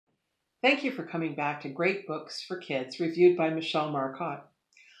Thank you for coming back to Great Books for Kids, reviewed by Michelle Marcotte.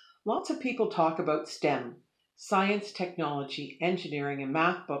 Lots of people talk about STEM, science, technology, engineering, and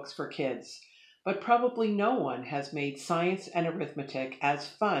math books for kids, but probably no one has made science and arithmetic as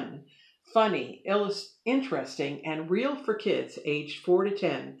fun, funny, interesting, and real for kids aged 4 to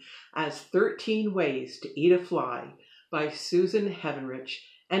 10 as 13 Ways to Eat a Fly by Susan Heavenrich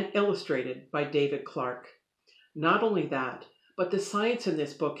and illustrated by David Clark. Not only that, but the science in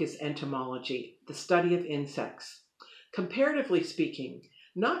this book is entomology, the study of insects. Comparatively speaking,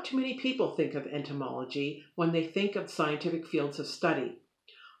 not too many people think of entomology when they think of scientific fields of study.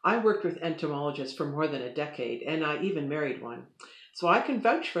 I worked with entomologists for more than a decade, and I even married one. So I can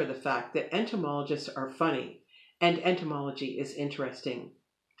vouch for the fact that entomologists are funny, and entomology is interesting.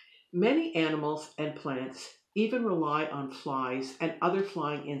 Many animals and plants even rely on flies and other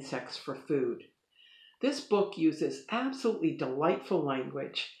flying insects for food. This book uses absolutely delightful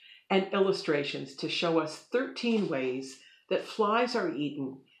language and illustrations to show us 13 ways that flies are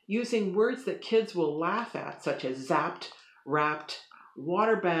eaten using words that kids will laugh at, such as zapped, wrapped,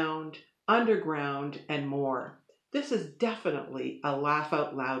 waterbound, underground, and more. This is definitely a laugh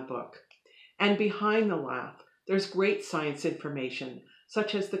out loud book. And behind the laugh, there's great science information,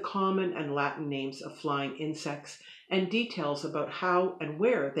 such as the common and Latin names of flying insects and details about how and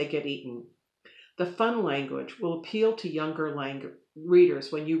where they get eaten. The fun language will appeal to younger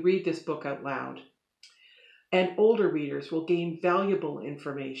readers when you read this book out loud, and older readers will gain valuable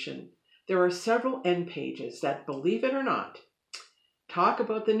information. There are several end pages that, believe it or not, talk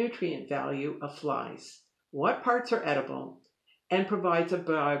about the nutrient value of flies, what parts are edible, and provides a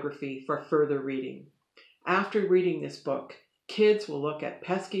biography for further reading. After reading this book, kids will look at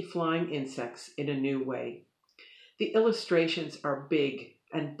pesky flying insects in a new way. The illustrations are big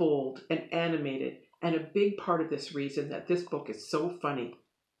and bold and animated, and a big part of this reason that this book is so funny.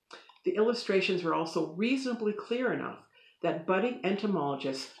 The illustrations are also reasonably clear enough that budding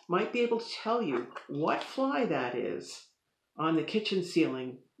entomologists might be able to tell you what fly that is on the kitchen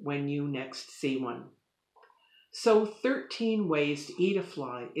ceiling when you next see one. So 13 Ways to Eat a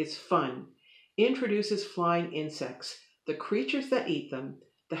Fly is fun, introduces flying insects, the creatures that eat them,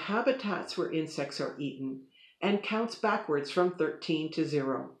 the habitats where insects are eaten, and counts backwards from 13 to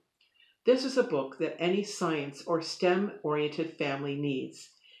 0. This is a book that any science or STEM-oriented family needs.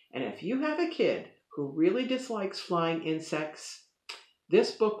 And if you have a kid who really dislikes flying insects,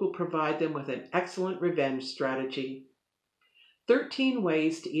 this book will provide them with an excellent revenge strategy. 13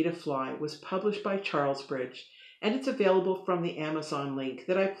 Ways to Eat a Fly was published by Charlesbridge, and it's available from the Amazon link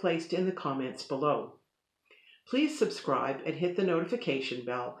that I placed in the comments below. Please subscribe and hit the notification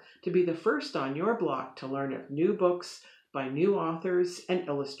bell to be the first on your block to learn of new books by new authors and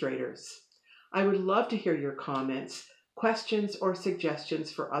illustrators. I would love to hear your comments, questions, or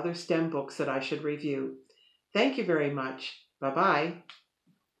suggestions for other STEM books that I should review. Thank you very much. Bye-bye.